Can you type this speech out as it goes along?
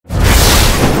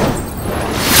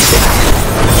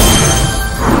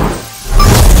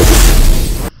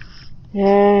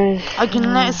I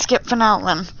can let it skip for now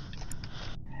then.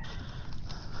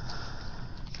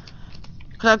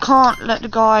 Because I can't let the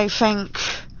guy think...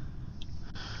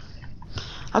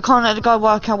 I can't let the guy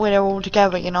work out where they're all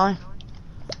together, you know?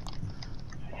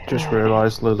 Just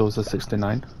realised Lulu's a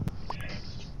 69.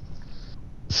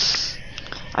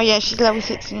 Oh yeah, she's level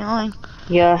 69.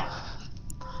 Yeah.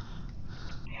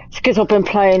 It's because I've been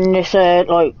playing this,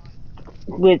 like,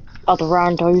 with other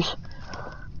randos.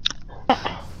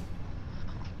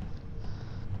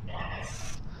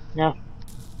 No.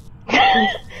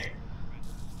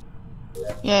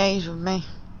 Yeah, he's with me.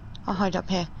 I'll hide up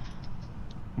here.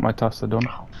 My tasks are done.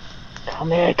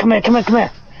 Come here, come here, come here, come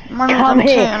here. Come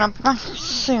here. And I'm back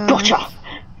soon. Gotcha.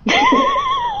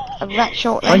 I'll be back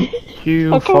shortly. Thank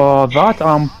you for that.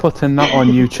 I'm putting that on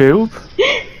YouTube.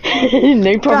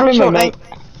 No problem, mate.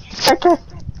 Okay.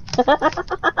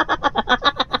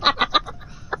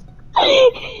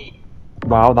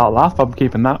 Wow, that laugh, I'm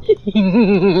keeping that.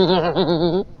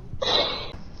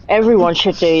 Everyone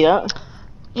should do that.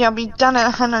 Yeah, I'll be done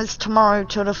at Hannah's tomorrow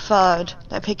till the 3rd.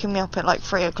 They're picking me up at like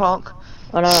 3 o'clock.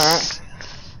 I know, right?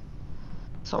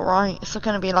 It's alright. It's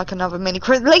going to be like another mini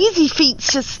cruise. Lazy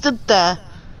Feet's just stood there.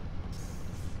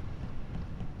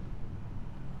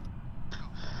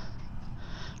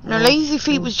 No, Lazy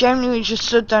Feet was genuinely just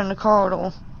stood there in the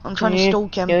corridor. I'm trying to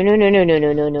stalk him. No, no, no, no, no,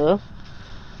 no, no,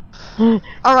 no.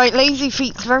 Alright, Lazy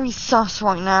Feet's very sus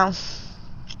right now.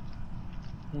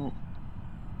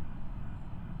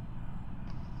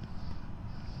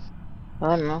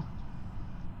 I don't know.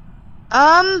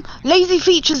 Lazy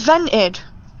Feet just vented.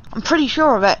 I'm pretty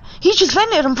sure of it. He just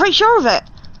vented, I'm pretty sure of it.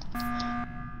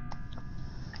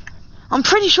 I'm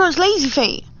pretty sure it's Lazy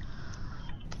Feet.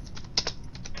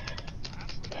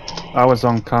 I was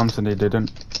on comms and he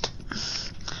didn't.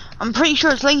 I'm pretty sure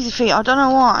it's Lazy Feet, I don't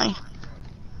know why.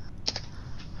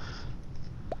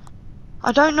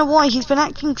 I don't know why, he's been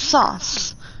acting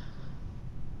sus.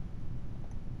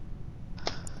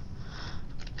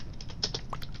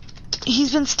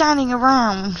 He's been standing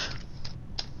around.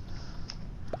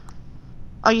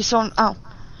 Oh, you saw him? Oh.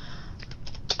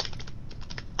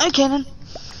 Okay then.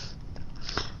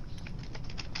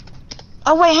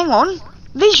 Oh wait, hang on.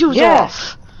 Visuals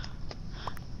off.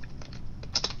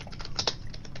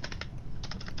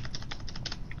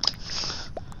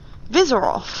 Viz are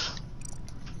off.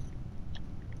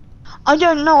 I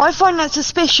don't know, I find that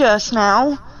suspicious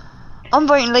now. I'm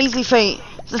voting Lazy Feet.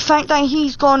 The fact that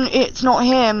he's gone, it's not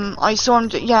him. I saw him,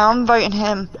 yeah, I'm voting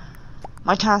him.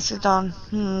 My task is done.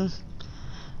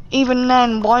 Even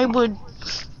then, why would...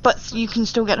 But you can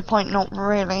still get the point, not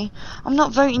really. I'm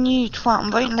not voting you, twat,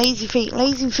 I'm voting Lazy Feet.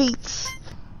 Lazy Feet's...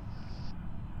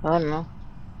 I don't know.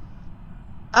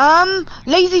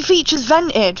 Lazy Feet just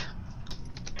vented.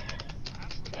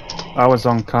 I was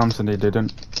on comms and he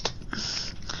didn't.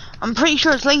 I'm pretty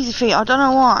sure it's Lazy Feet, I don't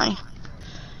know why.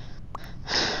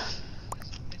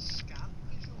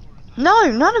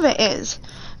 No, none of it is.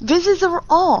 Vises are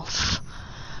off.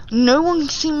 No one can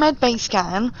see medbay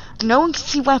scan, no one can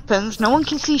see weapons, no one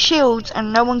can see shields,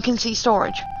 and no one can see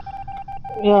storage.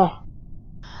 Yeah.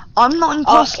 I'm not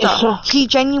imposter. He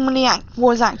genuinely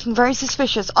was acting very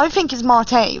suspicious. I think it's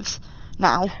Martaves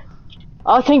now.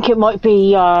 I think it might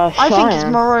be, I think it's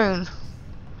Maroon.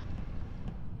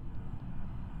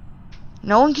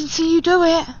 No one can see you do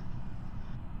it.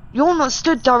 You're not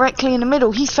stood directly in the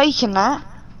middle. He's faking that.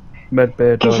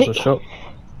 Medbay doors are shut.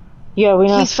 Yeah, we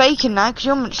know. He's faking that because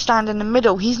you're meant to stand in the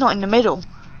middle. He's not in the middle.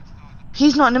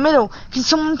 He's not in the middle. Can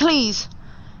someone please?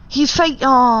 He's fake.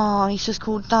 Oh, he's just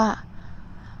called that.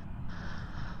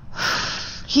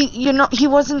 He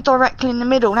wasn't directly in the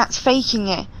middle. That's faking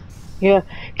it. Yeah,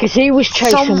 because he was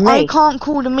chasing me. I can't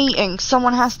call the meeting.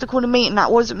 Someone has to call the meeting.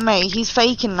 That wasn't me. He's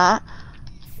faking that.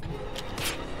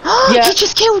 Yeah. He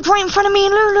just killed right in front of me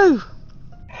and Lulu.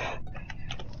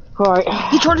 Right.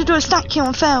 He tried to do a stack kill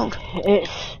and failed. It's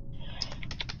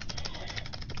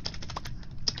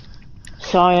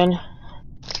Cyan.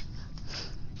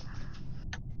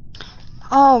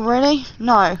 Oh, really?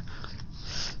 No.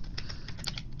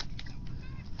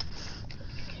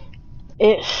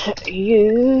 It's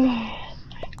you,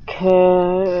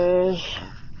 'cause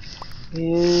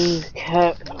you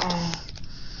kept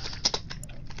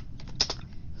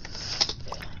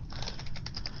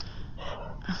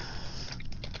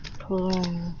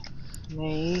pulling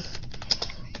me.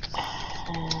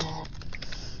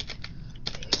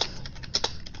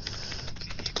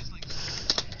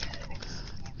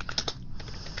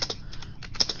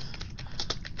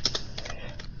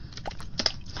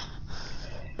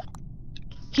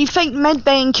 He faked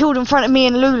medbay and killed in front of me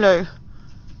and Lulu.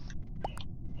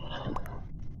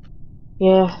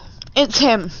 Yeah. It's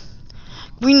him.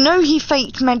 We know he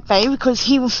faked medbay because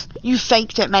you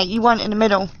faked it, mate. You weren't in the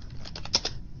middle.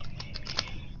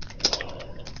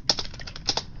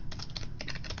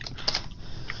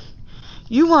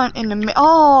 You weren't in the middle.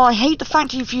 Oh, I hate the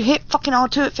fact that if you hit fucking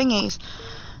R2 at thingies.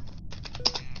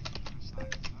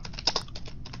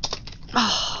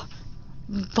 Oh,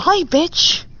 bye,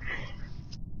 bitch.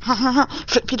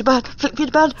 Flip you the bird, flip you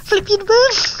the bird, flip you the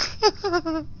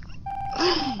bird.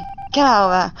 Get out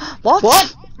of there.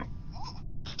 What?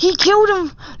 He killed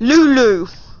him. Lulu.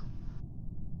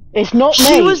 It's not me.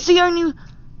 She was the only...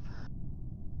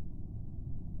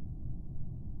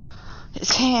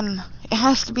 It's him. It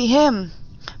has to be him.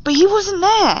 But he wasn't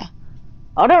there.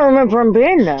 I don't remember him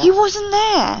being there. He wasn't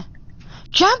there.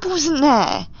 Jab wasn't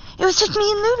there. It was just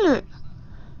me and Lulu.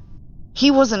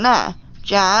 He wasn't there.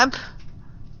 Jab,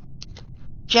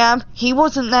 he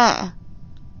wasn't there.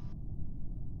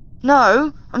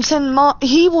 No, I'm saying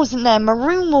he wasn't there.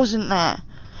 Maroon wasn't there.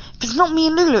 If it's not me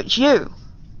and Lulu, it's you.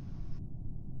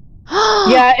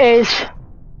 Yeah, it is.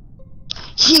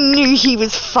 He knew he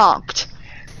was fucked.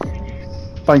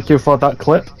 Thank you for that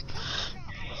clip.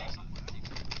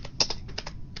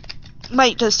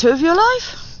 Wait, there's two of you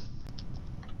alive?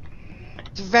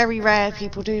 It's very rare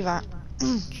people do that.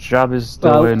 Jab is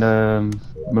still in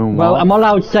Moonwell. Well, am I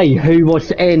allowed to say who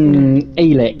was in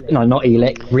Elic? No, not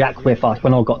Elic. React with us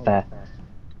when I got there.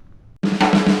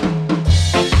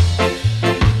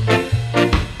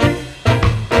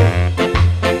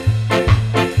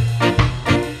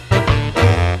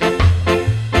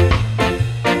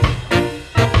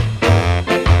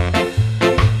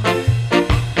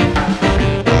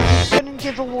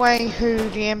 Away who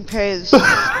the imp is.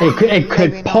 It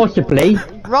could possibly.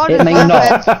 Run, it may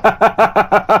not.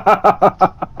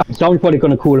 Someone's probably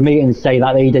going to call a meeting and say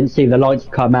that they didn't see the lights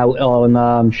come out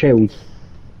on Shields.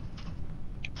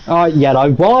 Alright,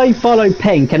 Yellow. Why follow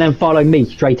Pink and then follow me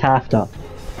straight after?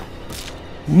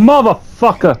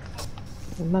 Motherfucker!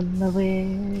 Mama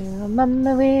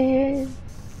will.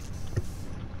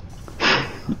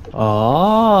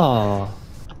 Ah.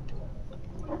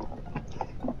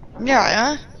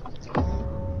 Yeah.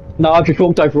 No, I just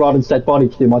walked over Rod and said, "Bonnie,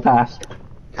 to do my task."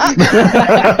 Did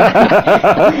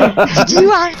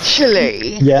you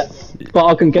actually? Yeah, but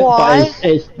I can get. Why? But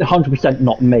it's 100%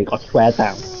 not me. I swear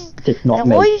down, it's not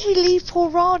me. Why did you leave poor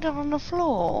Rada on the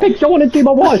floor? Because I want to do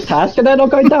my wife's task, and then I'll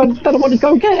go down. Then I want to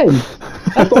go get him.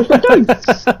 That's what I was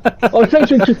going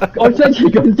to do. I was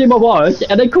literally going to do my wires,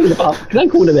 and then call him up, and then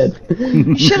call him in.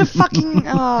 You should have fucking.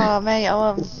 Oh, mate.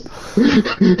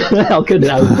 How could it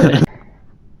happen?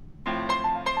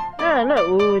 Oh, look,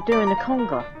 we were doing the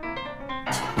conga.